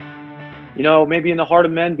Maybe in the heart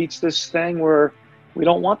of men beats this thing where we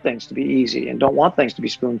don't want things to be easy and don't want things to be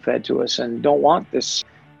spoon fed to us and don't want this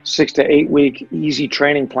 6 to 8 week easy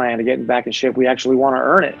training plan to get back in shape. We actually want to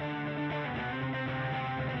earn it.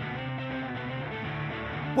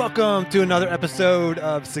 Welcome to another episode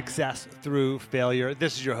of Success Through Failure.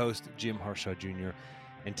 This is your host, Jim Harshaw Jr.,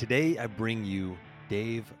 and today I bring you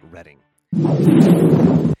Dave Redding.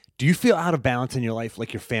 Do you feel out of balance in your life,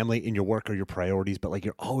 like your family and your work are your priorities, but like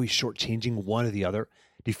you're always shortchanging one or the other?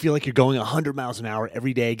 Do you feel like you're going 100 miles an hour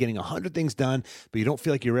every day, getting 100 things done, but you don't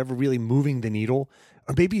feel like you're ever really moving the needle?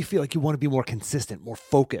 Or maybe you feel like you want to be more consistent, more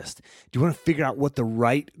focused. Do you want to figure out what the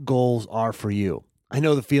right goals are for you? I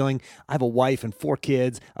know the feeling. I have a wife and 4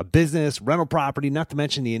 kids, a business, rental property, not to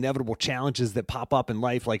mention the inevitable challenges that pop up in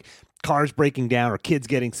life, like cars breaking down or kids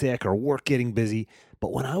getting sick or work getting busy.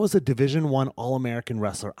 But when I was a Division I All-American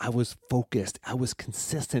wrestler, I was focused. I was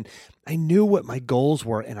consistent. I knew what my goals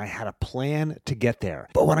were, and I had a plan to get there.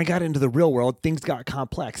 But when I got into the real world, things got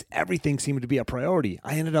complex. Everything seemed to be a priority.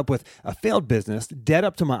 I ended up with a failed business, dead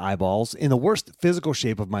up to my eyeballs, in the worst physical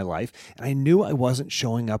shape of my life, and I knew I wasn't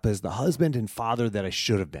showing up as the husband and father that I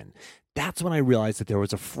should have been. That's when I realized that there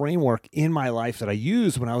was a framework in my life that I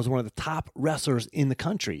used when I was one of the top wrestlers in the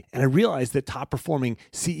country. And I realized that top performing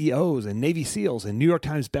CEOs and Navy SEALs and New York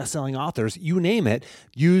Times bestselling authors, you name it,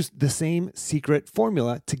 used the same secret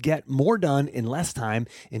formula to get more done in less time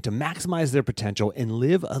and to maximize their potential and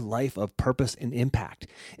live a life of purpose and impact.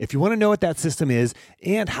 If you want to know what that system is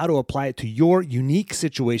and how to apply it to your unique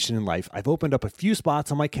situation in life, I've opened up a few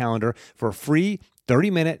spots on my calendar for a free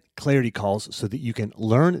 30-minute clarity calls so that you can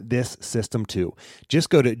learn this system too. Just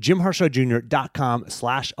go to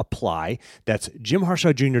jimharshawjr.com/apply. That's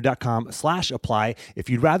jimharshawjr.com/apply. If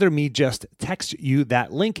you'd rather me just text you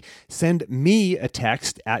that link, send me a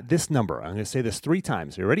text at this number. I'm going to say this 3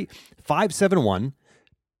 times. Are you ready?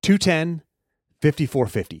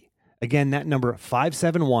 571-210-5450. Again, that number,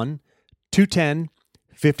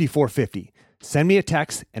 571-210-5450. Send me a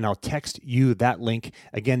text and I'll text you that link.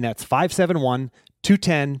 Again, that's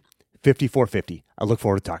 571-210-5450. I look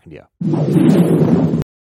forward to talking to you.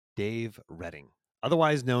 Dave Redding,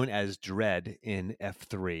 otherwise known as Dredd in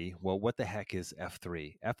F3. Well, what the heck is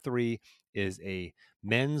F3? F3 is a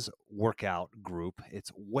men's workout group.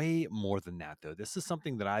 It's way more than that, though. This is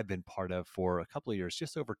something that I've been part of for a couple of years,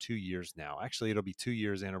 just over 2 years now. Actually, it'll be 2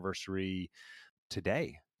 years anniversary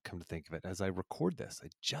today. Come to think of it, as I record this,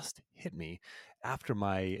 it just hit me after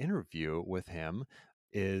my interview with him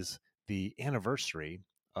is the anniversary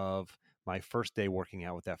of my first day working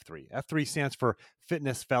out with F3. F3 stands for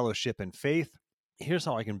Fitness, Fellowship, and Faith. Here's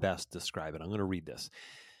how I can best describe it. I'm going to read this.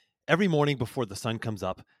 Every morning before the sun comes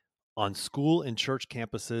up, on school and church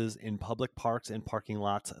campuses, in public parks and parking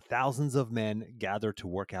lots, thousands of men gather to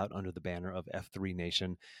work out under the banner of F3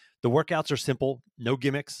 Nation. The workouts are simple, no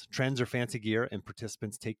gimmicks, trends, or fancy gear, and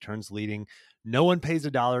participants take turns leading. No one pays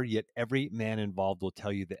 $1, yet every man involved will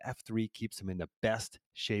tell you that F3 keeps him in the best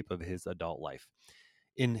shape of his adult life.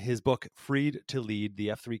 In his book, Freed to Lead, the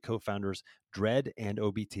F3 co-founders Dredd and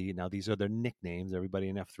OBT, now these are their nicknames. Everybody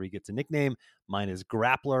in F3 gets a nickname. Mine is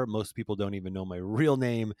Grappler. Most people don't even know my real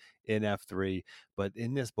name in F3. But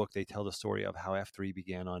in this book, they tell the story of how F3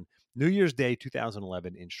 began on New Year's Day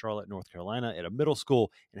 2011 in Charlotte, North Carolina at a middle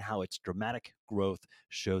school, and how its dramatic growth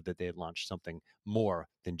showed that they had launched something more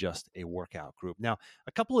than just a workout group. Now,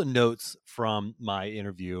 a couple of notes from my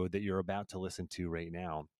interview that you're about to listen to right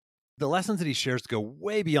now. The lessons that he shares go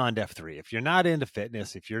way beyond F3. If you're not into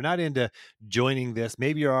fitness, if you're not into joining this,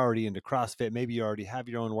 maybe you're already into CrossFit, maybe you already have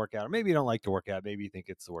your own workout, or maybe you don't like to work out, maybe you think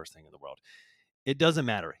it's the worst thing in the world. It doesn't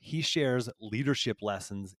matter. He shares leadership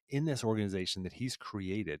lessons in this organization that he's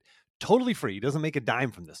created totally free. He doesn't make a dime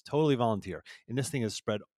from this, totally volunteer. And this thing is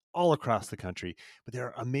spread all across the country, but there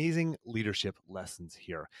are amazing leadership lessons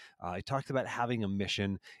here. He talks about having a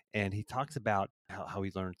mission, and he talks about how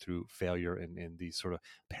he learned through failure and these sort of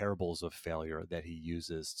parables of failure that he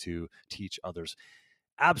uses to teach others.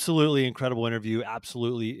 Absolutely incredible interview,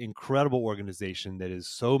 absolutely incredible organization that is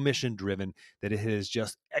so mission driven that it has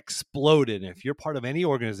just exploded. And if you're part of any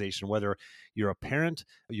organization, whether you're a parent,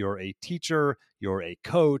 you're a teacher, you're a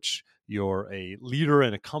coach, you're a leader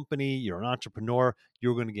in a company, you're an entrepreneur,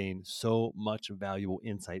 you're going to gain so much valuable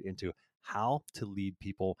insight into how to lead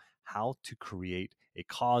people, how to create a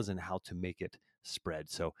cause, and how to make it spread.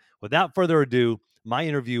 So without further ado, my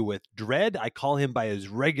interview with Dredd, I call him by his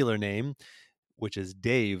regular name, which is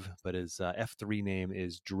Dave, but his F3 name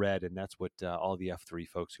is Dredd, and that's what all the F3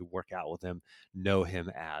 folks who work out with him know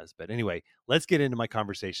him as. But anyway, let's get into my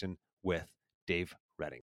conversation with Dave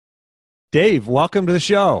Redding. Dave, welcome to the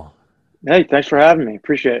show. Hey, thanks for having me.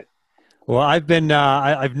 Appreciate it. Well,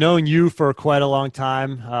 I've known you for quite a long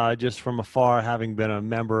time, just from afar, having been a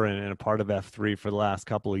member and a part of F3 for the last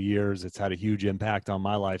couple of years. It's had a huge impact on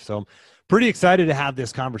my life. So I'm pretty excited to have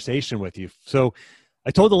this conversation with you. So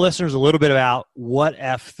I told the listeners a little bit about what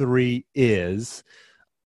F3 is.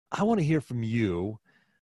 I want to hear from you.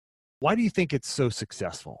 Why do you think it's so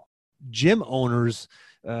successful? Gym owners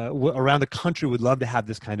around the country would love to have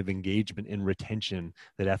this kind of engagement and retention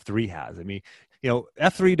that F3 has. I mean,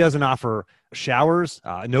 F3 doesn't offer showers,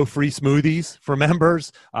 no free smoothies for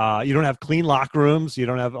members. You don't have clean locker rooms. You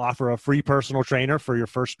don't offer a free personal trainer for your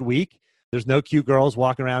first week. There's no cute girls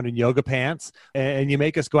walking around in yoga pants, and you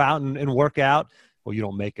make us go out and work out. Well, you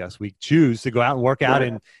don't make us. We choose to go out and work out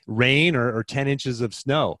in rain or 10 inches of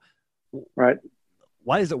snow. Right.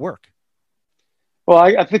 Why does it work? Well,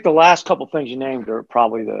 I think the last couple of things you named are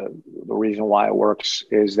probably the reason why it works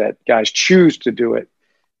is that guys choose to do it.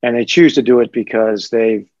 And they choose to do it because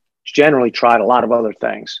they've generally tried a lot of other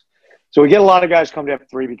things. So we get a lot of guys come to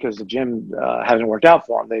F3 because the gym hasn't worked out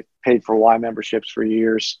for them. They've paid for Y memberships for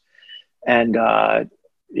years. And,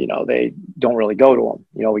 they don't really go to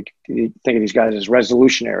them. We think of these guys as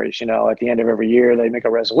resolutionaries. At the end of every year, they make a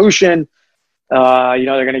resolution.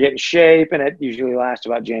 They're going to get in shape, and it usually lasts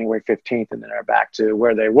about January 15th, and then they're back to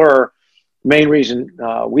where they were. Main reason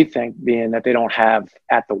we think being that they don't have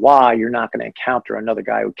at the Y, you're not going to encounter another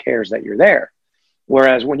guy who cares that you're there.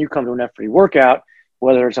 Whereas when you come to an F3 workout,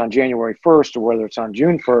 whether it's on January 1st or whether it's on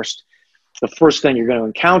June 1st, the first thing you're going to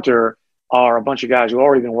encounter are a bunch of guys who have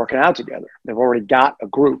already been working out together. They've already got a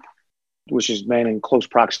group, which is men in close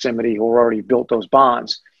proximity who already built those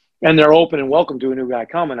bonds. And they're open and welcome to a new guy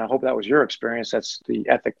coming. I hope that was your experience. That's the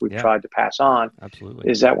ethic we've tried to pass on. Absolutely.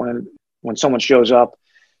 Is that when someone shows up,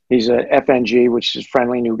 he's a FNG, which is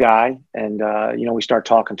friendly new guy. And, we start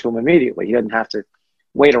talking to him immediately. He doesn't have to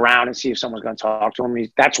wait around and see if someone's going to talk to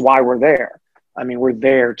him. That's why we're there. I mean, we're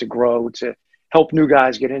there to grow, to help new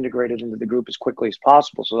guys get integrated into the group as quickly as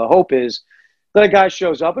possible. So the hope is that a guy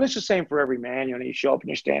shows up, and it's the same for every man. You show up and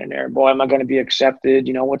you're standing there, boy, am I going to be accepted?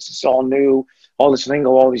 What's this all new? All this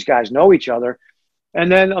lingo, all these guys know each other.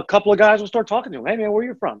 And then a couple of guys will start talking to him. Hey, man, where are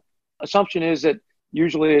you from? Assumption is that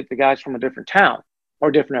usually the guy's from a different town or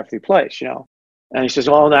a different F3 place, And he says,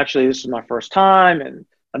 oh, actually, this is my first time. And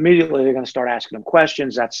immediately they're going to start asking him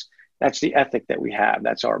questions. That's the ethic that we have.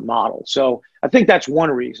 That's our model. So I think that's one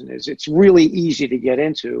reason is it's really easy to get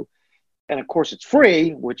into. And of course it's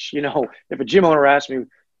free, which, if a gym owner asks me,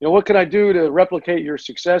 what could I do to replicate your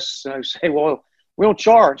success? And I say, well, we don't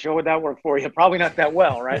charge. How would that work for you? Probably not that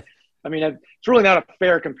well, right? I mean, it's really not a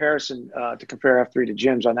fair comparison to compare F3 to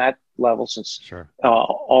gyms on that level, since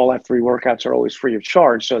all F3 workouts are always free of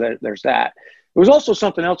charge. So there's that. It was also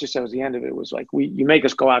something else you said was the end of it. It was like, you make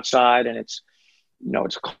us go outside, and it's,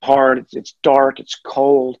 it's hard, it's dark, it's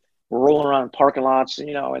cold. We're rolling around in parking lots,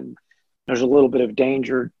 and there's a little bit of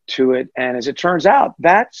danger to it. And as it turns out,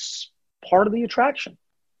 that's part of the attraction.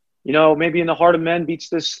 Maybe in the heart of men beats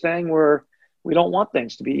this thing where we don't want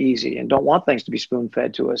things to be easy and don't want things to be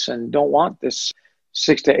spoon-fed to us and don't want this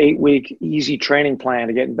 6 to 8 week easy training plan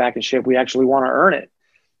to get back in shape. We actually want to earn it.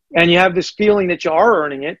 And you have this feeling that you are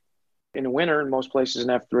earning it. In the winter, in most places in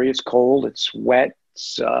F3, it's cold, it's wet,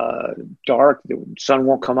 it's dark, the sun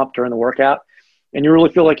won't come up during the workout. And you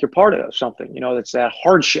really feel like you're part of something, that's that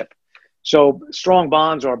hardship. So strong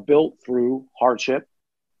bonds are built through hardship.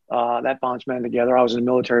 That bonds men together. I was in the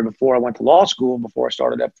military before I went to law school, before I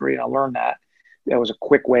started F3, and I learned that. That was a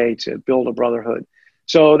quick way to build a brotherhood.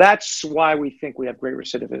 So that's why we think we have great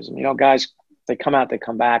recidivism. Guys, they come out, they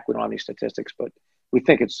come back. We don't have any statistics, but we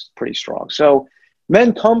think it's pretty strong. So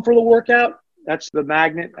men come for the workout. That's the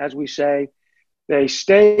magnet, as we say. They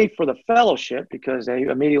stay for the fellowship because they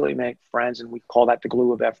immediately make friends, and we call that the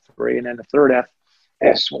glue of F3. And then the third F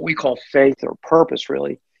is what we call faith or purpose,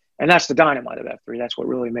 really. And that's the dynamite of F3. That's what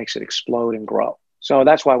really makes it explode and grow. So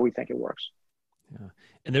that's why we think it works. Yeah.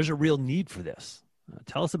 And there's a real need for this.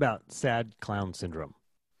 Tell us about sad clown syndrome.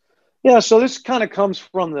 Yeah, so this kind of comes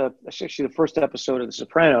from actually the first episode of The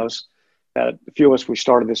Sopranos. A few of us, we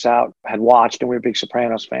started this out, had watched, and we were big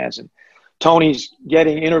Sopranos fans. And Tony's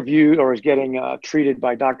getting interviewed or is getting treated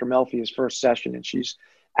by Dr. Melfi his first session, and she's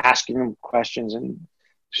asking him questions, and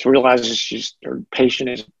she realizes her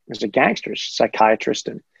patient is a gangster, she's a psychiatrist,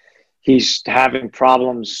 and he's having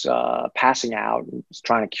problems passing out, and he's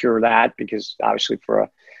trying to cure that because obviously for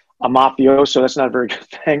a mafioso, that's not a very good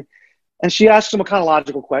thing. And she asked him a kind of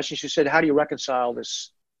logical question. She said, how do you reconcile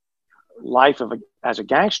this life as a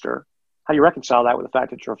gangster? How do you reconcile that with the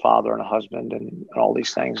fact that you're a father and a husband and all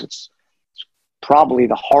these things? It's probably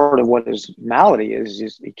the heart of what his malady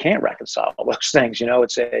is he can't reconcile those things.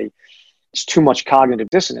 It's It's too much cognitive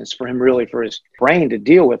dissonance for him, really, for his brain to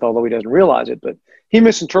deal with, although he doesn't realize it. But he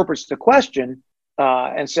misinterprets the question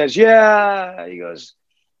and says, yeah, he goes,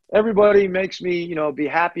 everybody makes me, be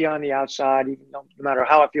happy on the outside, even though, no matter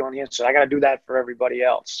how I feel on the inside. I got to do that for everybody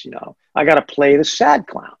else. I got to play the sad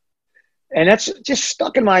clown. And that's just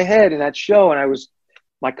stuck in my head in that show. And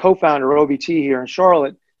my co-founder, OBT here in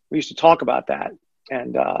Charlotte, we used to talk about that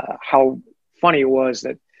and how funny it was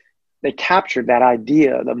that they captured that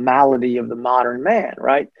idea, the malady of the modern man,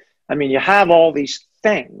 right? I mean, you have all these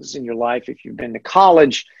things in your life. If you've been to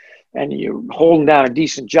college and you're holding down a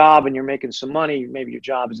decent job and you're making some money, maybe your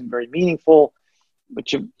job isn't very meaningful,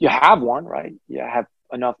 but you have one, right? You have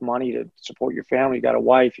enough money to support your family. You got a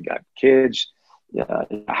wife, you got kids,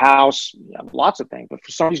 a house, you have lots of things. But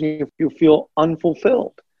for some reason, you feel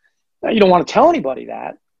unfulfilled. Now, you don't want to tell anybody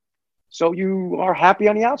that. So you are happy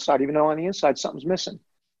on the outside, even though on the inside something's missing.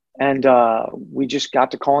 And we just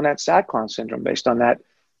got to calling that sad clown syndrome based on that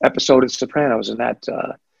episode of Sopranos and that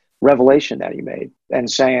revelation that he made,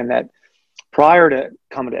 and saying that prior to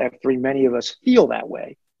coming to F3, many of us feel that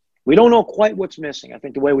way. We don't know quite what's missing. I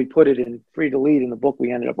think the way we put it in Free to Lead in the book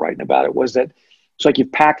we ended up writing about it was that it's like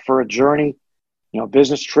you've packed for a journey,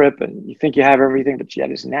 business trip, and you think you have everything, but you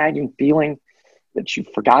have this nagging feeling that you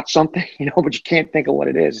forgot something, but you can't think of what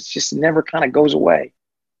it is. It's just never kind of goes away.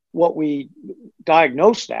 What we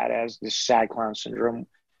diagnosed that as, this sad clown syndrome,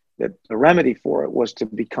 that the remedy for it was to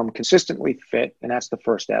become consistently fit. And that's the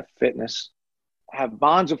first F, fitness, have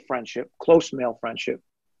bonds of friendship, close male friendship,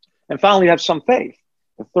 and finally have some faith,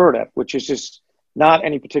 the third F, which is just not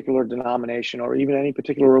any particular denomination or even any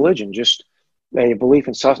particular religion, just a belief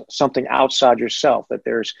in something outside yourself, that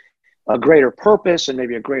there's a greater purpose and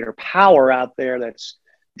maybe a greater power out there that's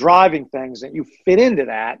driving things, that you fit into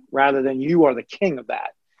that rather than you are the king of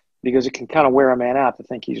that, because it can kind of wear a man out to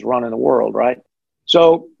think he's running the world, right?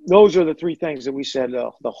 So those are the three things that we said,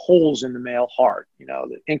 the holes in the male heart,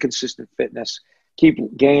 the inconsistent fitness, keep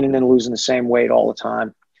gaining and losing the same weight all the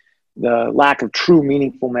time, the lack of true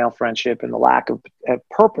meaningful male friendship, and the lack of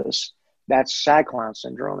purpose. That's sad clown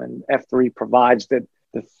syndrome. And F3 provides the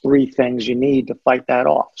three things you need to fight that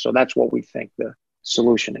off. So that's what we think the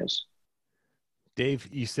solution is. Dave,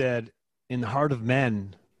 you said in the heart of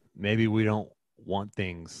men, maybe we don't want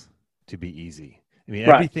things to be easy. I mean,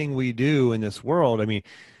 everything we do in this world, I mean,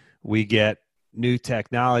 we get new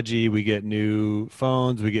technology, we get new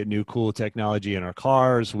phones, we get new cool technology in our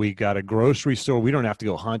cars. We got a grocery store. We don't have to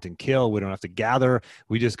go hunt and kill. We don't have to gather.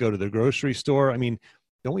 We just go to the grocery store. I mean,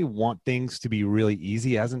 don't we want things to be really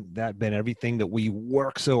easy? Hasn't that been everything that we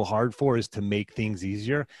work so hard for, is to make things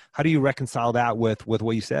easier? How do you reconcile that with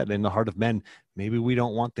what you said, in the heart of men, maybe we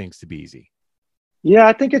don't want things to be easy? Yeah,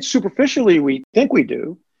 I think it's superficially we think we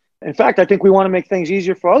do. In fact, I think we want to make things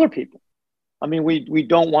easier for other people. I mean, we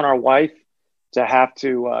don't want our wife to have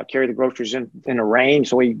to carry the groceries in the rain,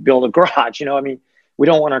 so we build a garage. I mean, we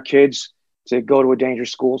don't want our kids to go to a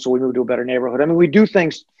dangerous school, so we move to a better neighborhood. I mean, we do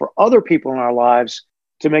things for other people in our lives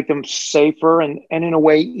to make them safer and in a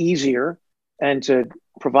way easier, and to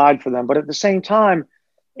provide for them. But at the same time,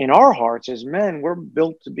 in our hearts as men, we're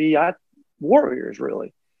built to be warriors,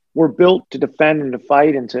 really. We're built to defend and to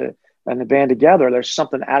fight and to band together. There's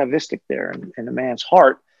something atavistic there in a man's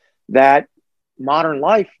heart that modern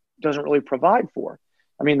life doesn't really provide for.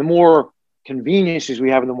 I mean, the more conveniences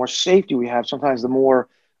we have and the more safety we have, sometimes the more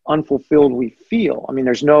unfulfilled we feel. I mean,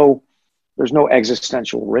 there's no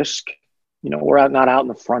existential risk. We're not out in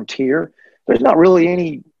the frontier. There's not really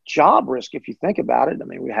any job risk if you think about it. I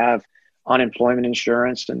mean, we have unemployment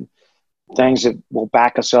insurance and things that will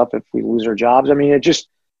back us up if we lose our jobs. I mean,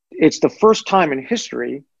 it's the first time in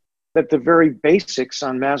history that the very basics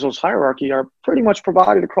on Maslow's hierarchy are pretty much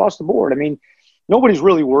provided across the board. I mean, nobody's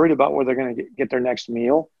really worried about where they're going to get their next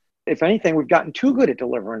meal. If anything, we've gotten too good at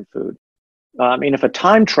delivering food. I mean, if a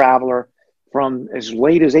time traveler from as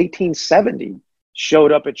late as 1870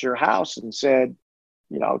 showed up at your house and said,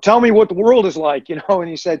 tell me what the world is like, and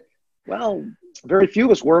he said, well, very few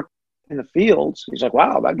of us work in the fields. He's like,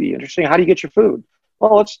 wow, that'd be interesting. How do you get your food?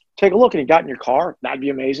 Well, let's take a look. And he got in your car. That'd be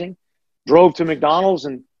amazing. Drove to McDonald's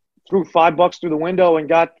and threw $5 through the window and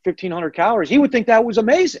got 1,500 calories. He would think that was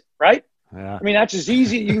amazing, right? Yeah. I mean, that's as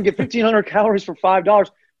easy. You can get 1,500 calories for $5.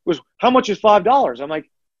 How much is $5? I'm like,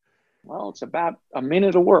 well, it's about a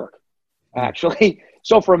minute of work, actually.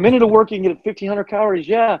 So for a minute of work, you can get 1,500 calories.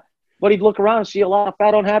 Yeah. But he'd look around and see a lot of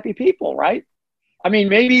fat, unhappy people, right? I mean,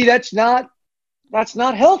 maybe that's not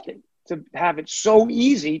healthy to have it so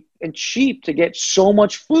easy and cheap to get so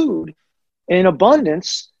much food in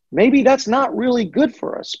abundance. Maybe that's not really good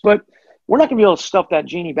for us, but we're not going to be able to stuff that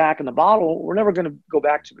genie back in the bottle. We're never going to go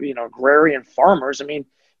back to being agrarian farmers. I mean,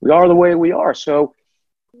 We are the way we are. So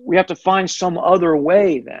we have to find some other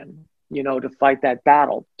way then, to fight that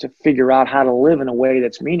battle, to figure out how to live in a way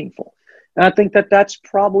that's meaningful. And I think that that's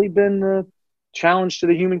probably been the challenge to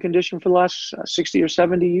the human condition for the last 60 or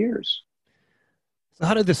 70 years. So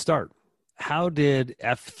how did this start? How did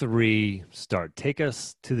F3 start? Take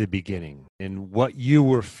us to the beginning and what you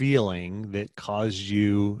were feeling that caused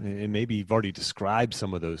you, and maybe you've already described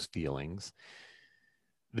some of those feelings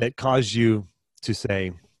that caused you to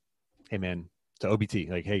say, hey man, to OBT,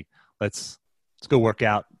 like, hey, let's go work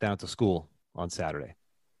out down at the school on Saturday.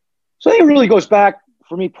 So I think it really goes back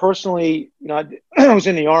for me personally. I was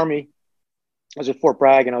in the Army. I was at Fort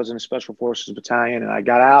Bragg, and I was in a Special Forces battalion, and I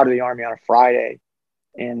got out of the Army on a Friday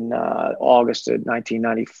in August of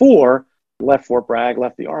 1994, left Fort Bragg,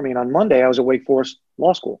 left the Army, and on Monday I was at Wake Forest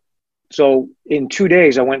Law School. So in 2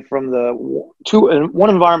 days, I went from one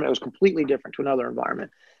environment that was completely different to another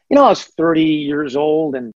environment. I was 30 years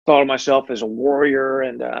old and thought of myself as a warrior,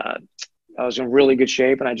 and I was in really good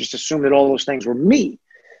shape, and I just assumed that all those things were me.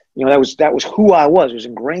 That was who I was. It was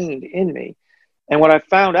ingrained in me. And when I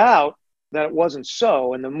found out that it wasn't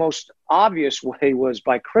so, and the most obvious way was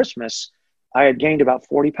by Christmas, I had gained about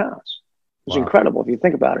 40 pounds. It was incredible if you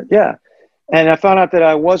think about it. Yeah. And I found out that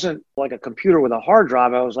I wasn't like a computer with a hard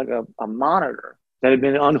drive. I was like a monitor that had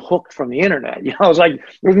been unhooked from the internet. I was like,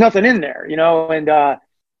 there was nothing in there, and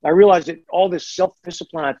I realized that all this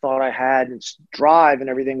self-discipline I thought I had and drive and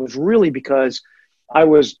everything was really because I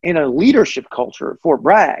was in a leadership culture at Fort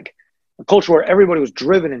Bragg, a culture where everybody was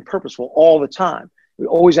driven and purposeful all the time. We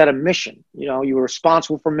always had a mission. You were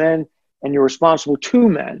responsible for men and you're responsible to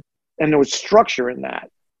men. And there was structure in that.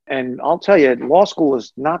 And I'll tell you, law school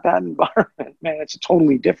is not that environment, man. It's a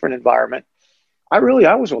totally different environment. I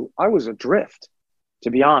was adrift, to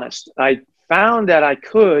be honest. I found that I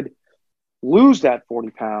could lose that 40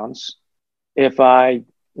 pounds if I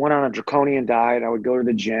went on a draconian diet. I would go to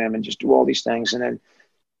the gym and just do all these things. And then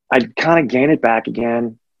I'd kind of gain it back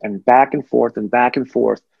again and back and forth and back and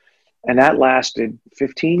forth. And that lasted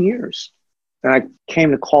 15 years. And I came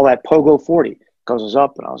to call that Pogo 40 because I was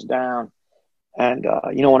up and I was down. And,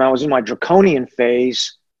 when I was in my draconian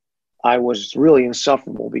phase, I was really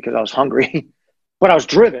insufferable because I was hungry, but I was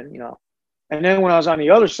driven, And then when I was on the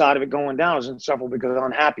other side of it going down, I was insufferable because I was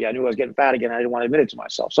unhappy. I knew I was getting fat again. I didn't want to admit it to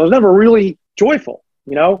myself. So I was never really joyful,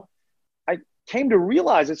 I came to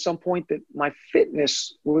realize at some point that my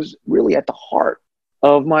fitness was really at the heart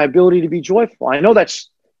of my ability to be joyful. I know that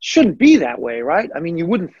shouldn't be that way, right? I mean, you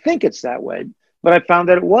wouldn't think it's that way, but I found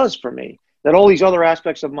that it was for me, that all these other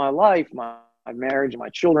aspects of my life, my marriage and my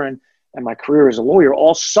children and my career as a lawyer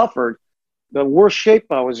all suffered. The worse shape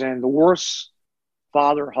I was in, the worse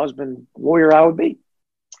father, husband, lawyer I would be.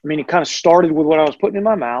 I mean, it kind of started with what I was putting in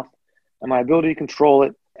my mouth and my ability to control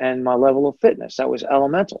it and my level of fitness. That was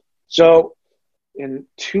elemental. So in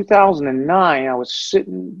 2009, I was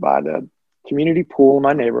sitting by the community pool in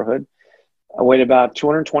my neighborhood. I weighed about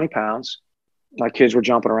 220 pounds. My kids were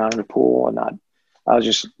jumping around in the pool and I was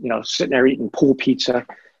just, sitting there eating pool pizza.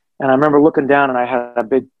 And I remember looking down and I had a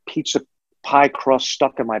big pizza pie crust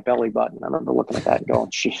stuck in my belly button. I remember looking at that and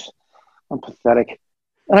going, geez, I'm pathetic.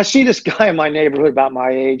 And I see this guy in my neighborhood about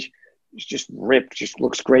my age. He's just ripped, just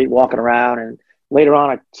looks great walking around. And later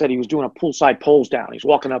on, I said he was doing a poolside poles down. He's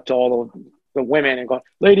walking up to all the women and going,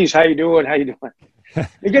 ladies, how you doing? How you doing?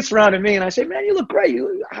 He gets around to me and I say, man, you look great.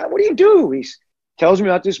 What do you do? He tells me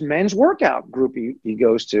about this men's workout group he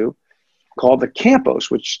goes to called the Campos,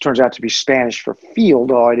 which turns out to be Spanish for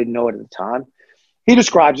field, although I didn't know it at the time. He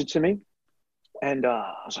describes it to me. And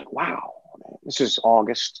I was like, wow, man, this is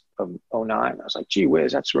August of 2009. I was like, gee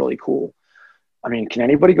whiz, that's really cool. I mean, can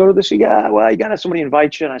anybody go to this? Yeah, well, you got to have somebody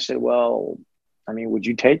invite you. And I said, well, I mean, would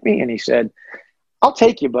you take me? And he said, I'll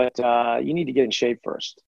take you, but you need to get in shape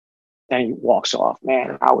first. And he walks off.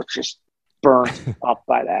 Man, I was just burnt up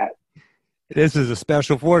by that. This is a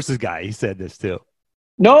special forces guy. He said this too.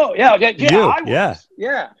 No, yeah, I was. Yeah.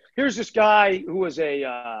 Yeah. Here's this guy who was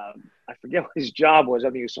I forget what his job was. I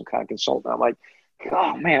think he was some kind of consultant. I'm like,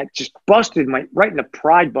 oh man, it just busted right in the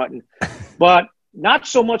pride button. But not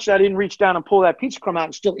so much that I didn't reach down and pull that pizza crumb out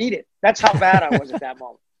and still eat it. That's how bad I was at that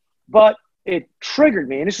moment. But it triggered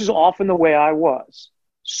me, and this is often the way I was.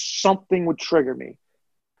 Something would trigger me.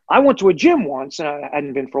 I went to a gym once, and I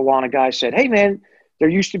hadn't been for a while, and a guy said, hey man, there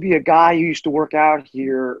used to be a guy who used to work out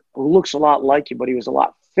here who looks a lot like you, but he was a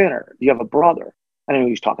lot thinner. You have a brother. I know he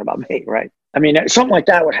was talking about me, right? I mean, something like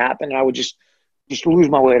that would happen. And I would just lose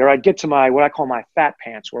my weight, or I'd get to what I call my fat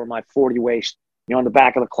pants, or my 40 waist, in the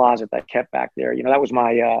back of the closet that I kept back there. That was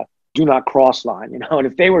my do not cross line, and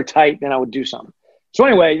if they were tight, then I would do something. So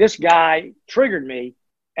anyway, this guy triggered me,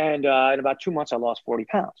 And in about 2 months, I lost 40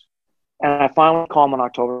 pounds. And I finally called him in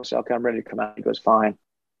October and said, okay, I'm ready to come out. He goes, fine.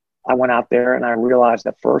 I went out there and I realized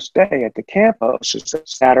the first day at the campus, it's a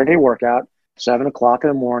Saturday workout, 7 o'clock in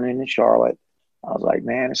the morning in Charlotte. I was like,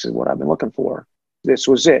 man, this is what I've been looking for. This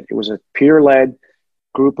was it. It was a peer-led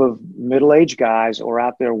group of middle-aged guys who were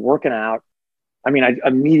out there working out. I mean, I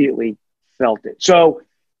immediately felt it. So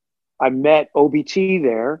I met OBT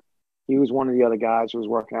there. He was one of the other guys who was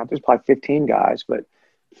working out. There's probably 15 guys, but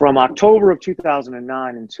from October of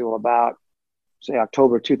 2009 until about, say,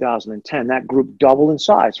 October 2010, that group doubled in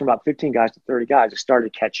size from about 15 guys to 30 guys. It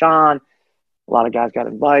started to catch on. A lot of guys got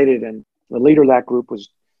invited, and the leader of that group was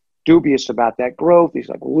dubious about that growth. He's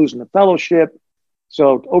like, we're losing the fellowship.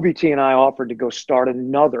 So OBT and I offered to go start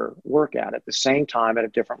another workout at the same time at a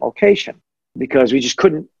different location because we just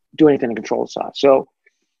couldn't do anything to control the size. So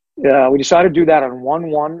we decided to do that on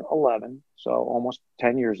 1/1/11, so almost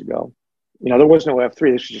 10 years ago. There was no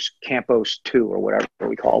F3. This was just Campos 2 or whatever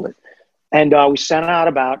we called it. And we sent out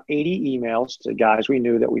about 80 emails to guys we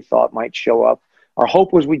knew that we thought might show up. Our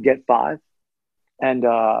hope was we'd get 5. And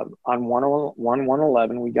on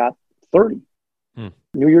 1/1/11, we got 30.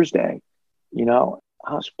 New Year's Day.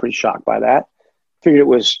 I was pretty shocked by that. Figured it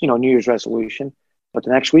was, New Year's resolution. But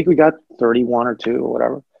the next week we got 31 or 2 or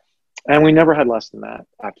whatever. And we never had less than that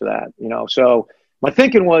after that, So my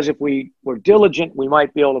thinking was if we were diligent, we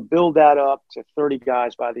might be able to build that up to 30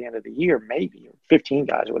 guys by the end of the year, maybe, or 15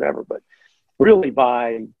 guys or whatever. But really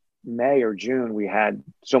by May or June, we had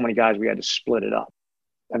so many guys, we had to split it up.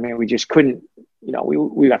 I mean, we just couldn't,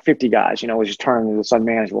 we got 50 guys, it was just turning into this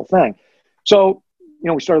unmanageable thing. So,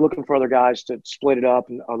 we started looking for other guys to split it up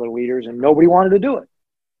and other leaders, and nobody wanted to do it.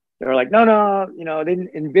 They were like, no, they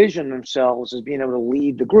didn't envision themselves as being able to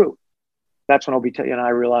lead the group. That's when OBT and I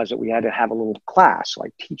realized that we had to have a little class,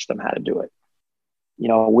 like teach them how to do it,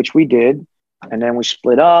 which we did. And then we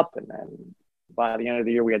split up. And then by the end of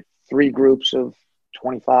the year, we had 3 groups of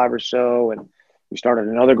 25 or so. And we started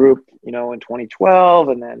another group, in 2012.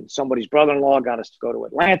 And then somebody's brother-in-law got us to go to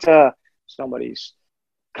Atlanta. Somebody's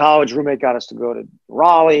college roommate got us to go to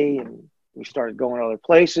Raleigh. And we started going other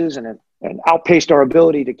places and outpaced our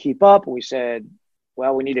ability to keep up. And we said,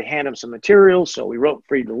 well, we need to hand them some materials. So we wrote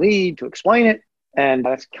Free to Lead to explain it. And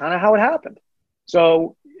that's kind of how it happened.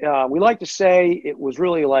 So we like to say it was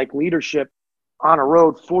really like leadership on a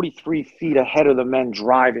road 43 feet ahead of the men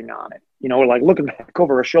driving on it. We're like looking back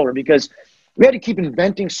over our shoulder because we had to keep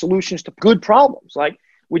inventing solutions to good problems. Like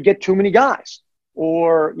we'd get too many guys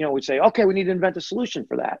or, we'd say, okay, we need to invent a solution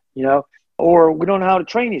for that, or we don't know how to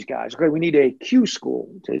train these guys. Okay, we need a Q school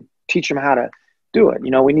to teach them how to do it.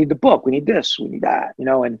 We need the book, we need this, we need that,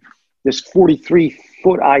 and this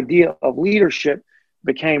 43-foot idea of leadership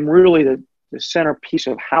became really the centerpiece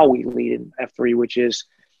of how we lead in F3, which is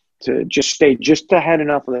to just stay just ahead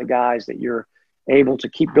enough of the guys that you're able to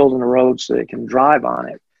keep building the road so they can drive on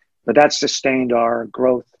it. But that's sustained our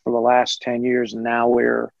growth for the last 10 years. And now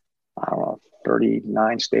we're,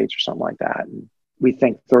 39 states or something like that. And we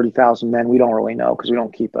think 30,000 men, we don't really know because we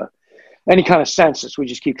don't keep any kind of census. We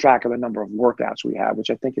just keep track of the number of workouts we have,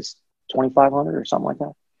 which I think is 2,500 or something like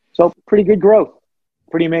that. So pretty good growth.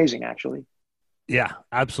 Pretty amazing, actually. Yeah,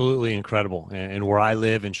 absolutely incredible. And where I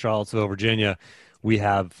live in Charlottesville, Virginia, we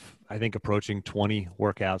have, I think, approaching 20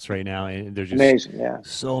 workouts right now. And there's just amazing, yeah.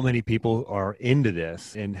 So many people are into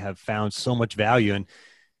this and have found so much value. And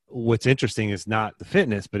what's interesting is not the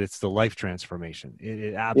fitness, but it's the life transformation.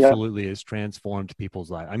 It absolutely has transformed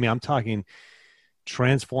people's lives. I mean, I'm talking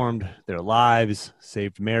transformed their lives,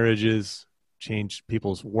 saved marriages, changed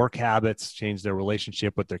people's work habits, changed their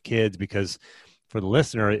relationship with their kids, because for the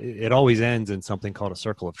listener, it always ends in something called a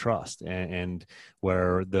circle of trust, and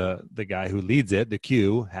where the guy who leads it, the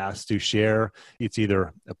Q, has to share. It's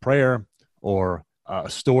either a prayer or a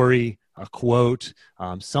story, a quote,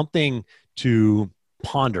 something to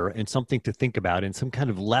ponder and something to think about and some kind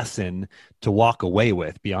of lesson to walk away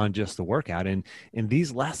with beyond just the workout. And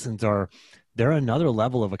these lessons they're another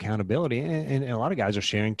level of accountability. And a lot of guys are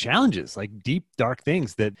sharing challenges, like deep, dark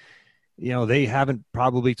things that, they haven't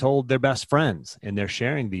probably told their best friends, and they're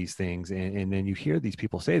sharing these things. And then you hear these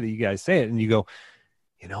people say that, you guys say it, and you go,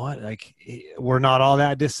 you know what? Like, we're not all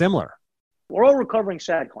that dissimilar. We're all recovering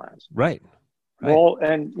sad clowns. Right. Well,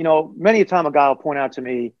 and, many a time a guy will point out to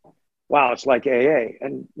me, wow, it's like AA.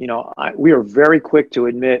 And, we are very quick to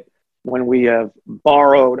admit when we have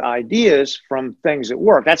borrowed ideas from things that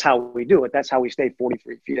work. That's how we do it. That's how we stay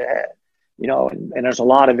 43 feet ahead, and there's a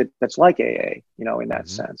lot of it that's like AA, in that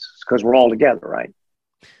sense, because we're all together, right?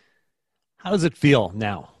 How does it feel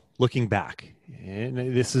now, looking back?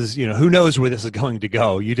 And this is, who knows where this is going to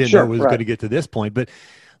go? You didn't know it was going to get to this point, but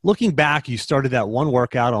looking back, you started that one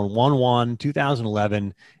workout on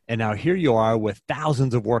 1/1/2011, and now here you are with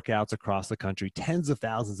thousands of workouts across the country, tens of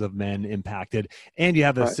thousands of men impacted, and you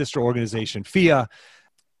have a Right. sister organization, FIA.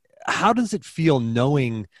 How does it feel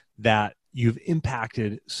knowing that you've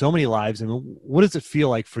impacted so many lives, and what does it feel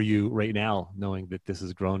like for you right now, knowing that this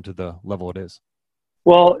has grown to the level it is?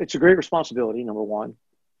 Well, it's a great responsibility, number one,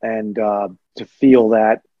 and to feel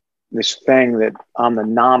that this thing that I'm the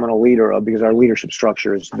nominal leader of, because our leadership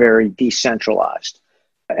structure is very decentralized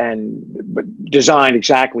and but designed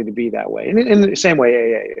exactly to be that way, and in the same way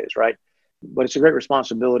AA is, right? But it's a great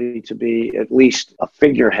responsibility to be at least a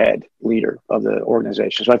figurehead leader of the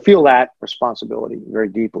organization. So I feel that responsibility very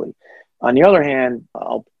deeply. On the other hand,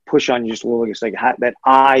 I'll push on you just a little bit, like that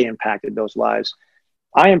I impacted those lives.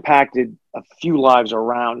 I impacted a few lives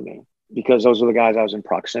around me because those are the guys I was in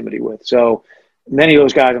proximity with. So many of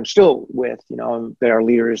those guys I'm still with, they are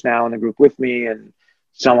leaders now in the group with me, and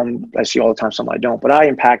some I see all the time, some I don't. But I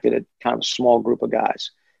impacted a kind of a small group of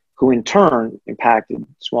guys who in turn impacted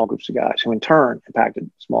small groups of guys, who in turn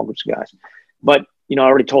impacted small groups of guys. But, I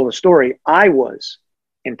already told the story. I was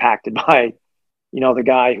impacted by, the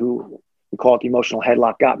guy who we call it the emotional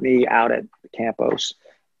headlock, got me out at the campos.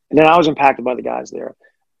 And then I was impacted by the guys there.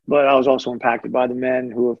 But I was also impacted by the men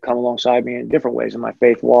who have come alongside me in different ways in my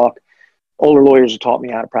faith walk. Older lawyers have taught me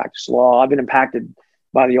how to practice law. I've been impacted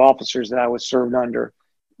by the officers that I was served under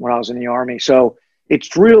when I was in the Army. So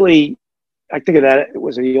it's really, I think of that, it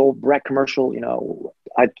was the old Brett commercial,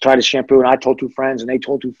 I tried to shampoo and I told two friends and they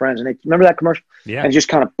told two friends, and they remember that commercial? Yeah. And it just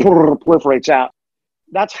kind of proliferates out.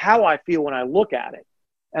 That's how I feel when I look at it.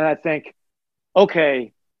 And I think,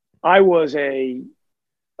 okay, I was a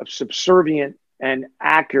subservient and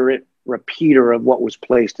accurate repeater of what was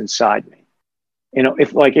placed inside me.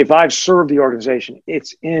 If I've served the organization,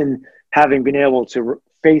 it's in having been able to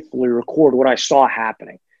faithfully record what I saw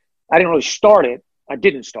happening. I didn't really start it. I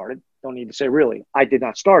didn't start it. Don't need to say really. I did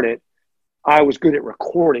not start it. I was good at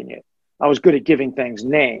recording it. I was good at giving things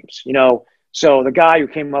names, So the guy who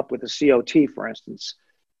came up with the COT, for instance,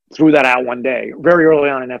 threw that out one day, very early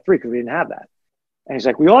on in F3, because we didn't have that. And he's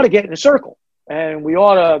like, we ought to get in a circle. And we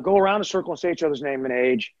ought to go around the circle and say each other's name and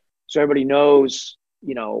age so everybody knows,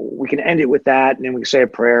 we can end it with that. And then we can say a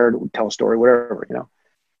prayer, tell a story, whatever,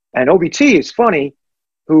 And OBT is funny,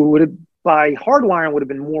 who would have, by hardwiring, would have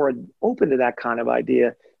been more open to that kind of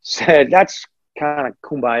idea, said, that's kind of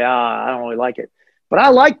kumbaya. I don't really like it. But I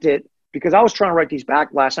liked it because I was trying to write these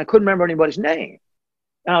back blasts and I couldn't remember anybody's name.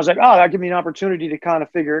 And I was like, oh, that gave me an opportunity to kind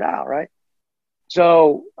of figure it out, right?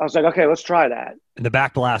 So I was like, okay, let's try that. And the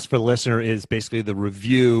back blast for the listener is basically the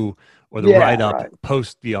review or the write-up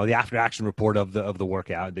post, the after action report of the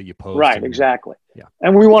workout that you post. Right, exactly. Yeah.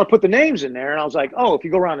 And we want to put the names in there. And I was like, oh, if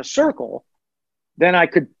you go around a circle, then I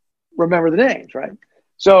could remember the names, right?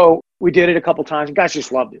 So we did it a couple times, and guys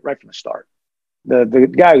just loved it right from the start.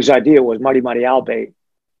 The guy whose idea was Mighty Mighty Albate,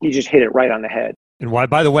 he just hit it right on the head. And why,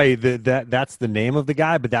 by the way, that's the name of the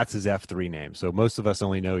guy, but that's his F3 name. So most of us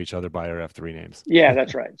only know each other by our F3 names. Yeah,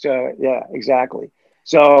 that's right. So yeah, exactly.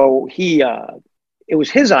 So it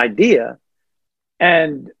was his idea.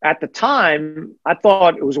 And at the time, I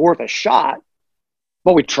thought it was worth a shot,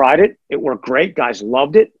 but we tried it. It worked great. Guys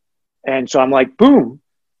loved it. And so I'm like, boom.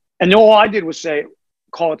 And all I did was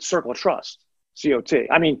call it Circle of Trust, COT.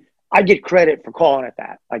 I mean, I get credit for calling it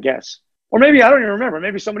that, I guess. Or maybe I don't even remember.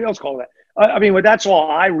 Maybe somebody else called it that. But that's all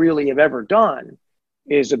I really have ever done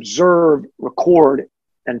is observe, record,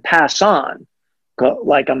 and pass on,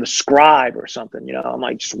 like I'm the scribe or something. I'm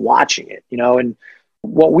like just watching it. And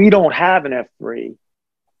what we don't have in F3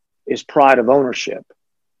 is pride of ownership.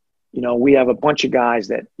 We have a bunch of guys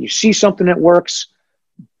that you see something that works,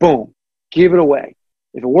 boom, give it away.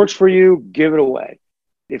 If it works for you, give it away.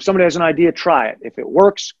 If somebody has an idea, try it. If it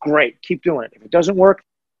works, great, keep doing it. If it doesn't work,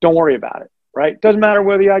 don't worry about it. Right? Doesn't matter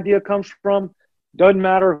where the idea comes from. Doesn't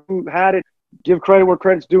matter who had it. Give credit where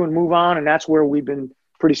credit's due and move on. And that's where we've been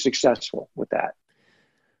pretty successful with that.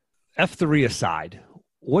 F3 aside,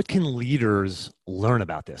 what can leaders learn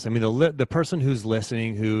about this? I mean, the person who's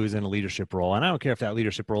listening, who's in a leadership role, and I don't care if that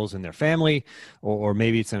leadership role is in their family, or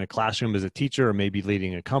maybe it's in a classroom as a teacher, or maybe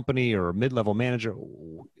leading a company or a mid-level manager,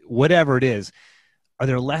 whatever it is. Are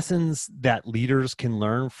there lessons that leaders can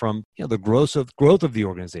learn from the growth of the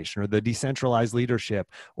organization, or the decentralized leadership,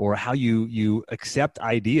 or how you accept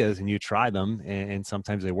ideas and you try them, and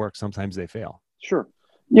sometimes they work, sometimes they fail? Sure.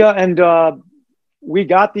 Yeah, and we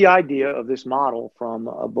got the idea of this model from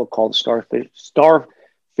a book called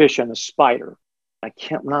Starfish and the Spider. I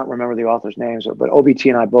can't not remember the author's names, but OBT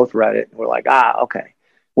and I both read it. And we're like, okay.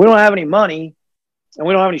 We don't have any money and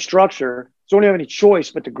we don't have any structure, so we don't have any choice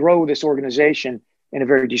but to grow this organization in a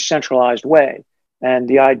very decentralized way. And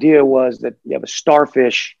the idea was that you have a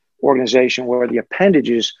starfish organization where the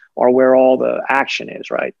appendages are where all the action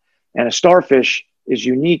is, right? And a starfish is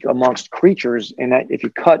unique amongst creatures in that if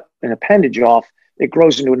you cut an appendage off, it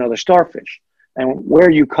grows into another starfish. And where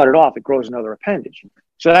you cut it off, it grows another appendage.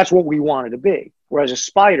 So that's what we wanted to be. Whereas a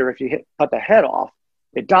spider, if you cut the head off,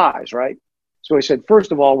 it dies, right? So he said,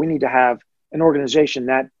 first of all, we need to have an organization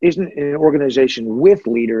that isn't an organization with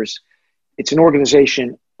leaders. It's an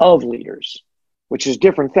organization of leaders, which is a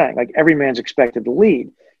different thing. Like every man's expected to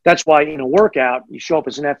lead. That's why in a workout, you show up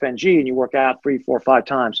as an FNG and you work out 3, 4, 5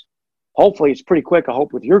 times. Hopefully it's pretty quick. I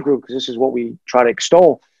hope with your group, because this is what we try to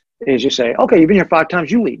extol, is you say, okay, you've been here 5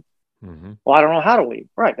 times, you lead. Mm-hmm. Well, I don't know how to lead.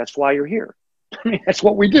 Right. That's why you're here. I mean, that's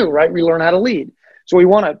what we do, right? We learn how to lead. So we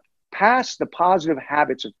want to pass the positive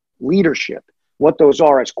habits of leadership, what those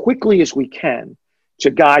are, as quickly as we can to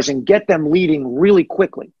guys and get them leading really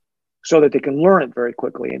quickly so that they can learn it very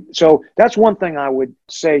quickly. And so that's one thing I would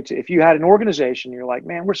say to, if you had an organization, you're like,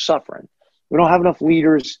 man, we're suffering. We don't have enough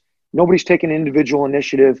leaders. Nobody's taking individual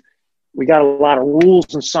initiative. We got a lot of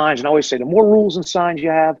rules and signs. And I always say the more rules and signs you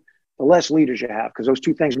have, the less leaders you have, because those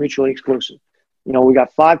two things are mutually exclusive. You know, we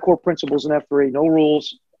got 5 core principles in F3, no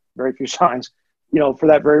rules, very few signs, you know, for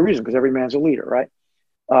that very reason, because every man's a leader, right?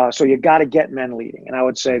 So you got to get men leading. And I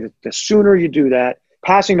would say that the sooner you do that,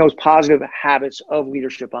 passing those positive habits of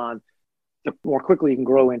leadership on, the more quickly you can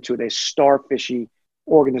grow into a starfishy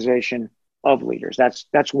organization of leaders.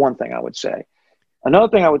 That's one thing I would say. Another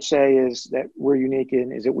thing I would say is that we're unique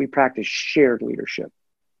in is that we practice shared leadership.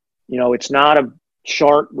 You know, it's not a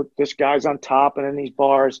chart with this guy's on top and in these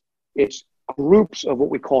bars. It's groups of what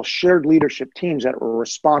we call shared leadership teams that are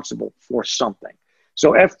responsible for something.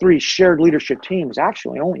 So F3 shared leadership team is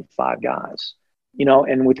actually only 5 guys, you know,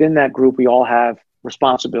 and within that group, we all have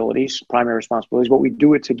responsibilities, primary responsibilities, but we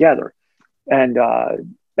do it together. And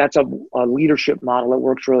that's a leadership model that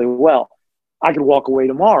works really well. I could walk away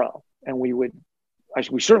tomorrow and we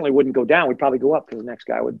certainly wouldn't go down. We'd probably go up because the next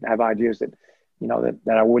guy would have ideas that, you know,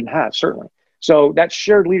 that I wouldn't have, certainly. So that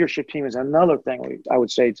shared leadership team is another thing I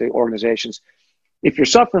would say to organizations. If you're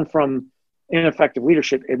suffering from ineffective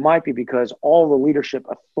leadership, it might be because all the leadership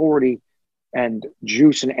authority and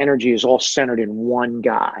juice and energy is all centered in one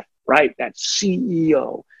guy, right? That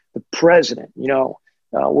CEO, the president, you know,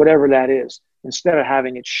 whatever that is, instead of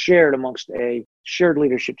having it shared amongst a shared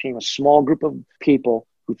leadership team, a small group of people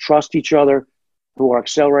who trust each other, who are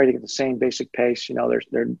accelerating at the same basic pace. You know,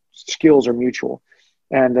 their skills are mutual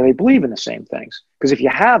and they believe in the same things. Because if you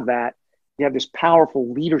have that, you have this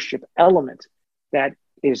powerful leadership element that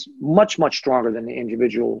is much, much stronger than the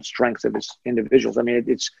individual strengths of its individuals. I mean,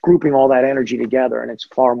 it's grouping all that energy together and it's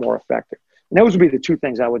far more effective. And those would be the 2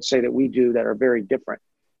 things I would say that we do that are very different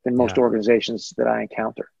than most organizations that I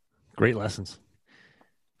encounter. Great lessons.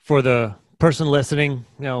 For the person listening,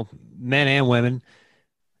 you know, men and women,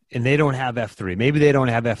 and they don't have F3. Maybe they don't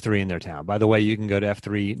have F3 in their town. By the way, you can go to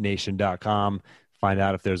f3nation.com, find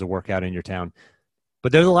out if there's a workout in your town.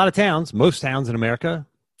 But there's a lot of towns, most towns in America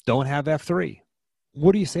don't have F3.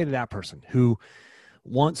 What do you say to that person who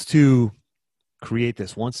wants to create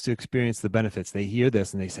this, wants to experience the benefits? They hear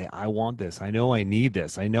this and they say, I want this. I know I need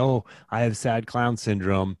this. I know I have sad clown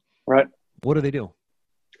syndrome. Right. What do they do?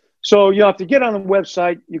 So you have to get on the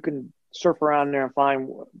website. You can surf around there and find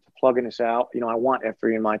plugging this out. You know, I want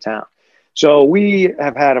F3 in my town. So we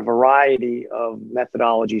have had a variety of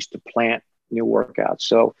methodologies to plant new workouts.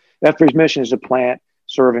 So F3's mission is to plant,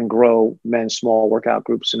 serve, and grow men's small workout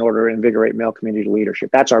groups in order to invigorate male community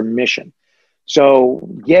leadership. That's our mission. So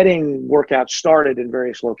getting workouts started in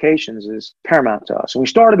various locations is paramount to us. And we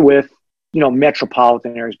started with, you know,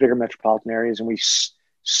 metropolitan areas, bigger metropolitan areas, and we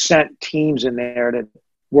sent teams in there to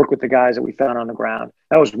work with the guys that we found on the ground.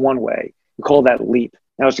 That was one way. We called that LEAP.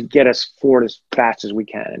 That was to get us forward as fast as we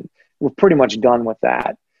can. And we're pretty much done with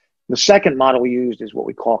that. The second model we used is what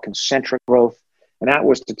we call concentric growth. And that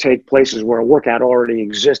was to take places where a workout already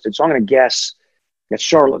existed. So I'm going to guess that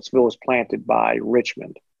Charlottesville was planted by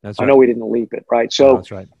Richmond. That's right. I know we didn't leap it, right? So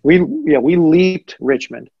that's right. we leaped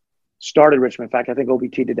Richmond, started Richmond. In fact, I think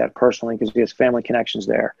OBT did that personally because he has family connections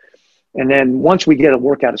there. And then once we get a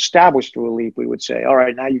workout established through a leap, we would say, all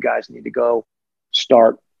right, now you guys need to go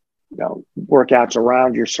start, you know, workouts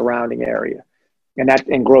around your surrounding area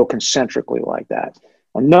and grow concentrically like that.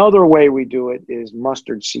 Another way we do it is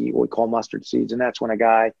mustard seed, what we call mustard seeds. And that's when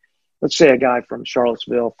let's say a guy from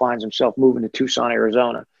Charlottesville finds himself moving to Tucson,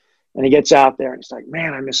 Arizona, and he gets out there and he's like,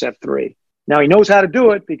 man, I miss F3. Now he knows how to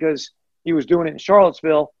do it because he was doing it in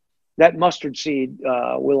Charlottesville. That mustard seed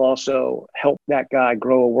will also help that guy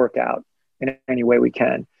grow a workout in any way we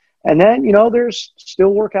can. And then, there's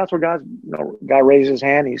still workouts where guy raises his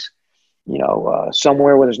hand. He's,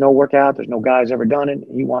 somewhere where there's no workout, there's no guy's ever done it.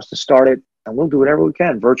 He wants to start it, and we'll do whatever we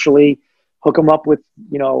can virtually, hook them up with,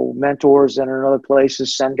 mentors that are in other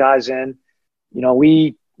places, send guys in.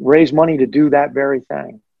 We raise money to do that very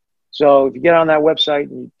thing. So if you get on that website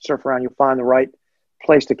and you surf around, you'll find the right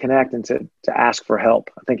place to connect and to ask for help.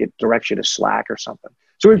 I think it directs you to Slack or something.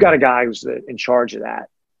 So we've got a guy who's in charge of that.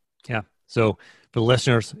 Yeah. So for the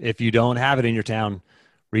listeners, if you don't have it in your town,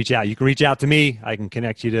 reach out. You can reach out to me. I can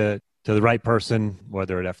connect you to the right person,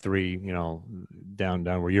 whether at F3, down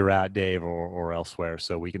where you're at, Dave, or elsewhere.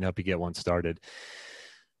 So we can help you get one started.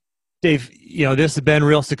 Dave, this has been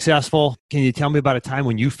real successful. Can you tell me about a time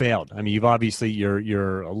when you failed? I mean,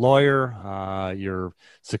 you're a lawyer. You're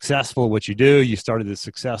successful at what you do. You started this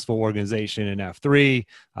successful organization in F3.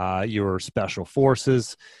 You're special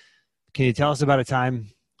forces. Can you tell us about a time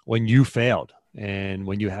when you failed and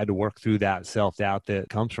when you had to work through that self-doubt that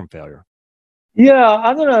comes from failure? Yeah,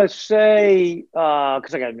 I'm going to say,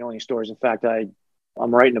 because I got a million stories. In fact, I'm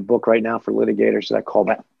writing a book right now for litigators that I call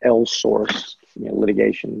that L source,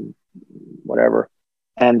 litigation, whatever.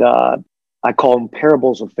 And I call them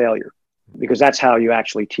parables of failure, because that's how you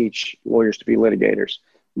actually teach lawyers to be litigators.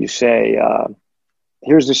 You say,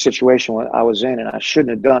 here's the situation I was in and I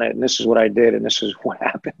shouldn't have done it. And this is what I did. And this is what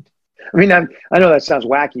happened. I mean, I know that sounds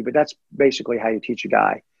wacky, but that's basically how you teach a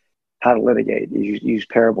guy how to litigate. You use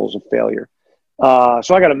parables of failure.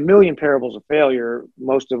 So I got a million parables of failure.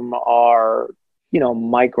 Most of them are,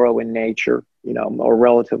 micro in nature, or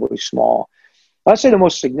relatively small. I'd say the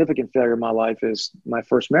most significant failure in my life is my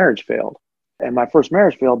first marriage failed. And my first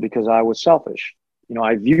marriage failed because I was selfish.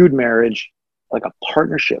 I viewed marriage like a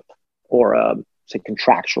partnership, or say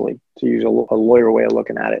contractually, to use a lawyer way of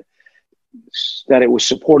looking at it, that it was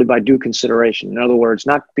supported by due consideration. In other words,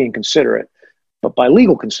 not being considerate, but by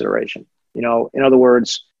legal consideration. In other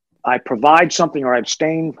words, I provide something or I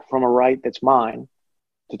abstain from a right that's mine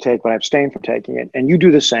to take, but I abstain from taking it. And you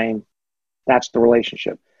do the same. That's the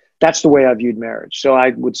relationship. That's the way I viewed marriage. So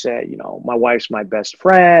I would say, my wife's my best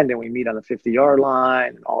friend and we meet on the 50-yard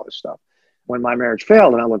line and all this stuff. When my marriage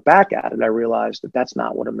failed and I look back at it, I realized that that's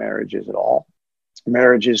not what a marriage is at all.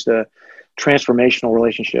 Marriage is the transformational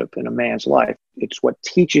relationship in a man's life. It's what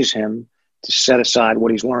teaches him to set aside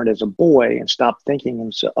what he's learned as a boy and stop thinking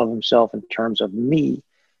of himself in terms of me,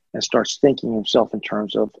 and starts thinking himself in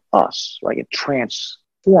terms of us. Right? It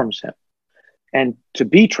transforms him. And to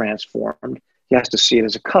be transformed, he has to see it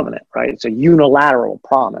as a covenant, right? It's a unilateral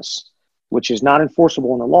promise, which is not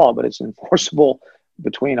enforceable in the law, but it's enforceable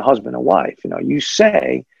between a husband and wife. You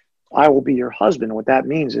say, I will be your husband. What that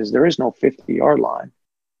means is there is no 50-yard line.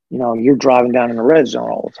 You're driving down in the red zone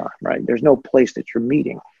all the time, right? There's no place that you're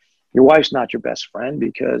meeting. Your wife's not your best friend,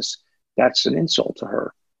 because that's an insult to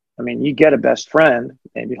her. I mean, you get a best friend,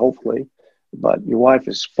 maybe, hopefully, but your wife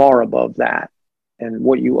is far above that. And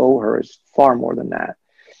what you owe her is far more than that.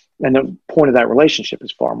 And the point of that relationship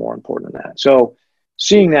is far more important than that. So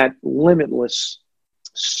seeing that limitless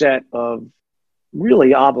set of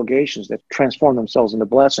really obligations that transform themselves into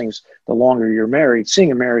blessings the longer you're married,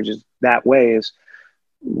 seeing a marriage is that way is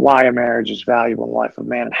why a marriage is valuable in the life of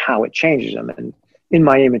man and how it changes them. And in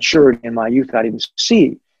my immaturity in my youth, I didn't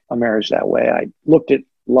see a marriage that way. I looked at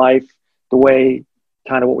life the way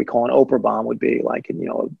kind of what we call an Oprah bomb would be, like,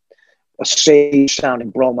 a sage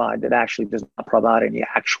sounding bromide that actually does not provide any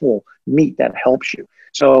actual meat that helps you.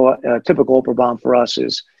 So a typical Oprah bomb for us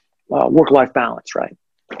is work-life balance, right?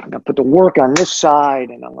 I'm going to put the work on this side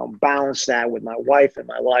and I'm going to balance that with my wife and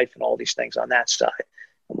my life and all these things on that side.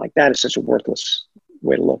 I'm like, that is such a worthless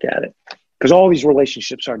way to look at it, because all these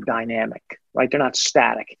relationships are dynamic, right? They're not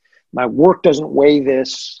static. My work doesn't weigh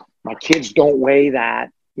this. My kids don't weigh that.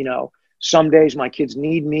 Some days my kids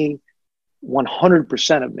need me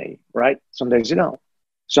 100% of me, right? Some days they don't.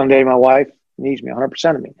 Someday my wife needs me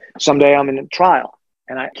 100% of me. Someday I'm in a trial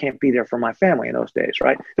and I can't be there for my family in those days,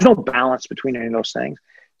 right? There's no balance between any of those things.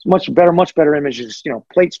 It's much better image is,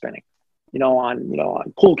 plate spinning,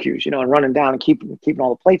 on pool cues, and running down and keeping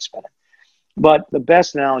all the plates spinning. But the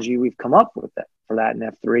best analogy we've come up with for that in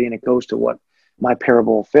F3, and it goes to what my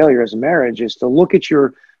parable of failure as a marriage is, to look at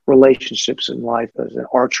your relationships in life as an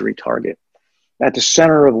archery target, at the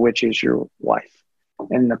center of which is your wife.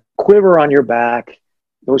 And the quiver on your back,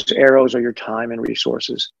 those arrows are your time and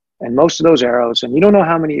resources. And most of those arrows, and you don't know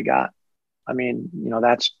how many you got. I mean,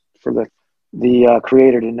 that's for the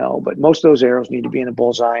creator to know. But most of those arrows need to be in the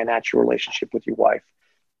bullseye, and that's your relationship with your wife.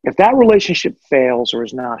 If that relationship fails or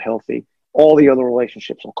is not healthy, all the other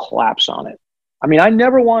relationships will collapse on it. I mean, I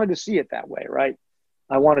never wanted to see it that way, right?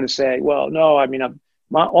 I wanted to say, well, no, I mean,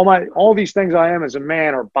 All these things I am as a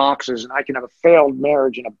man are boxes, and I can have a failed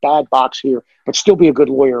marriage and a bad box here, but still be a good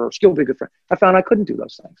lawyer or still be a good friend. I found I couldn't do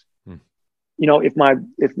those things. Hmm.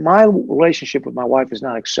 If my relationship with my wife is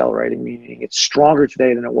not accelerating, meaning it's stronger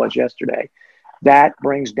today than it was yesterday, that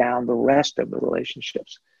brings down the rest of the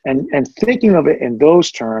relationships. And thinking of it in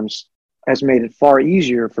those terms has made it far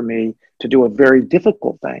easier for me to do a very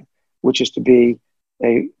difficult thing, which is to be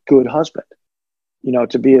a good husband,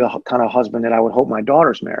 to be the kind of husband that I would hope my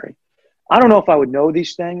daughters marry. I don't know if I would know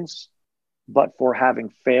these things, but for having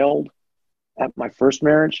failed at my first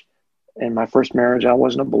marriage, in my first marriage, I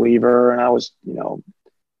wasn't a believer, and I was,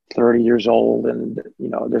 30 years old, and,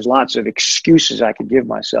 there's lots of excuses I could give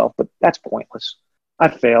myself, but that's pointless. I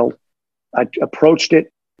failed. I approached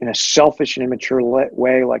it in a selfish and immature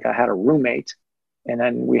way, like I had a roommate, and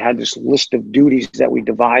then we had this list of duties that we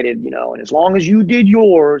divided, and as long as you did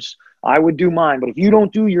yours, I would do mine. But if you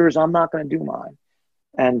don't do yours, I'm not going to do mine.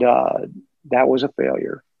 And that was a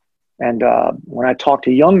failure. And when I talk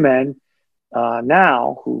to young men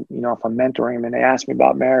now who, if I'm mentoring them and they ask me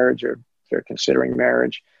about marriage or they're considering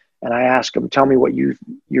marriage, and I ask them, tell me what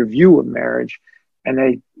your view of marriage, and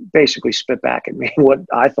they basically spit back at me what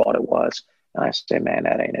I thought it was. And I say, man,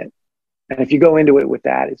 that ain't it. And if you go into it with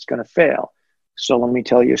that, it's going to fail. So let me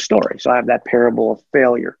tell you a story. So I have that parable of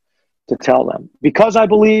failure to tell them. Because I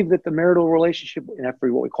believe that the marital relationship, in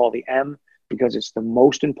every what we call the M, because it's the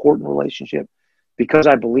most important relationship, because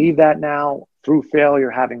I believe that now through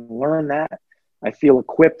failure, having learned that, I feel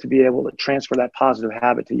equipped to be able to transfer that positive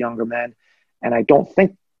habit to younger men. And I don't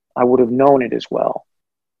think I would have known it as well.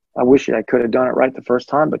 I wish I could have done it right the first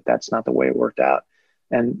time, but that's not the way it worked out.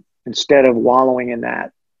 And instead of wallowing in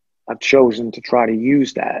that, I've chosen to try to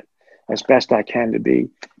use that as best I can to be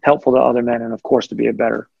helpful to other men, and of course to be a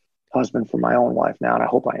better husband for my own wife now, and I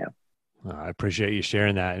hope I am. I appreciate you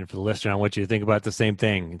sharing that. And for the listener, I want you to think about the same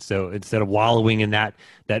thing. So instead of wallowing in that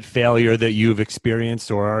failure that you've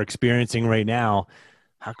experienced or are experiencing right now,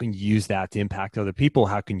 how can you use that to impact other people?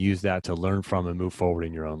 How can you use that to learn from and move forward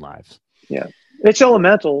in your own lives? Yeah, it's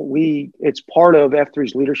elemental. It's part of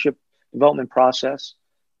F3's leadership development process.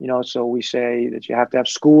 So we say that you have to have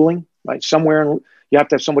schooling, right? You have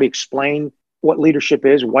to have somebody explain what leadership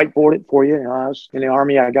is, whiteboard it for you. I was in the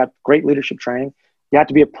Army. I got great leadership training. You have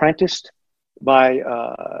to be apprenticed by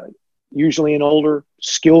usually an older,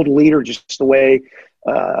 skilled leader, just the way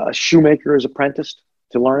a shoemaker is apprenticed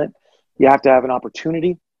to learn it. You have to have an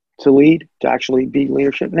opportunity to lead, to actually be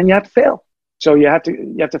leadership, and then you have to fail. So you have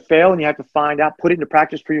to fail, and you have to find out, put it into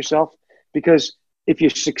practice for yourself. Because if you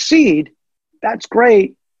succeed, that's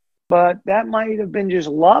great, but that might have been just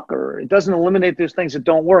luck, or it doesn't eliminate those things that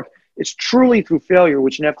don't work. It's truly through failure,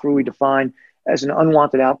 which in F3 we define as an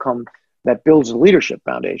unwanted outcome that builds a leadership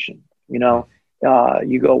foundation. You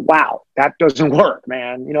go, wow, that doesn't work,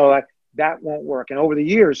 man. That won't work. And over the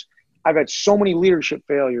years, I've had so many leadership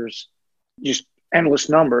failures, just endless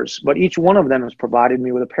numbers, but each one of them has provided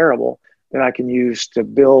me with a parable that I can use to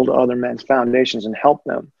build other men's foundations and help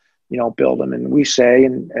them, build them. And we say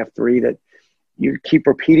in F3 that you keep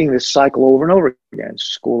repeating this cycle over and over again: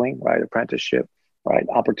 schooling, right? Apprenticeship, right?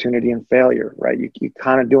 Opportunity and failure, right? You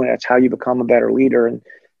kind of doing it. That's how you become a better leader, and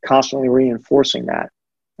constantly reinforcing that.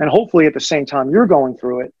 And hopefully at the same time you're going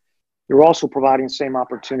through it, you're also providing the same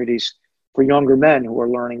opportunities for younger men who are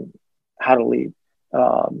learning how to lead,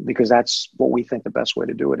 because that's what we think the best way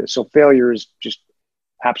to do it is. So failure is just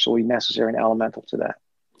absolutely necessary and elemental to that.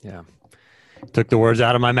 Yeah. Took the words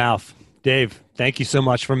out of my mouth. Dave, thank you so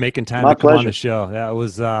much for making time My to come pleasure. on the show. That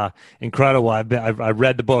was incredible. I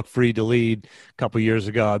read the book Free to Lead a couple of years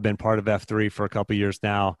ago. I've been part of F3 for a couple of years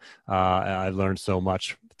now. I've learned so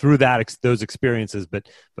much through those experiences, but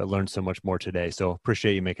learned so much more today. So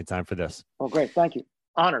appreciate you making time for this. Oh, great. Thank you.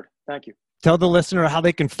 Honored. Thank you. Tell the listener how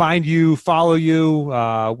they can find you, follow you,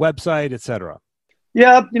 website, etc.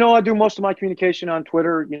 Yeah, I do most of my communication on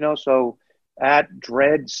Twitter, so at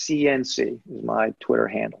Dredd CNC is my Twitter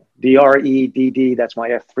handle. DREDD, that's my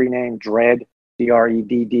F3 name, Dredd,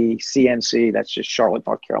 DREDD CNC, that's just Charlotte,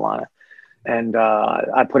 North Carolina. And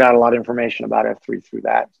I put out a lot of information about F3 through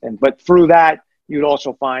that. But through that, you'd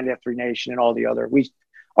also find F3 Nation and all the other.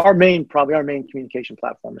 Our main communication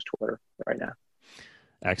platform is Twitter right now.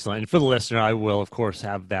 Excellent. And for the listener, I will, of course,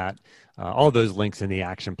 have that, all those links in the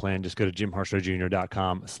action plan. Just go to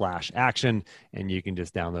jimharshawjr.com/action, and you can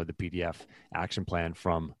just download the PDF action plan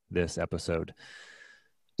from this episode.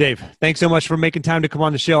 Dave, thanks so much for making time to come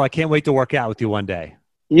on the show. I can't wait to work out with you one day.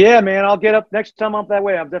 Yeah, man. I'll get up next time I'm that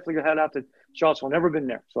way. I'm definitely going to head out to Charlottesville. Never been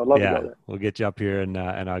there, so I'd love to go there. We'll get you up here, and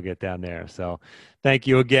I'll get down there. So thank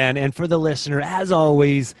you again. And for the listener, as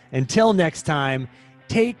always, until next time,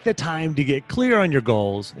 Take the time to get clear on your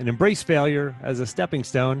goals and embrace failure as a stepping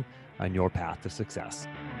stone on your path to success.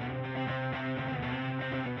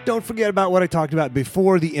 Don't forget about what I talked about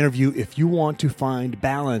before the interview. If you want to find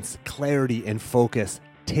balance, clarity, and focus,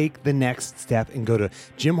 take the next step and go to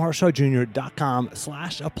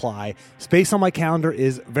jimharshawjr.com/apply. Space on my calendar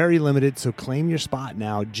is very limited, so claim your spot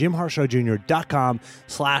now.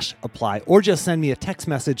 jimharshawjr.com/apply, or just send me a text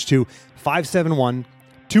message to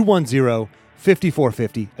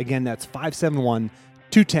 571-210-5450. Again, that's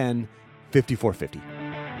 571-210-5450.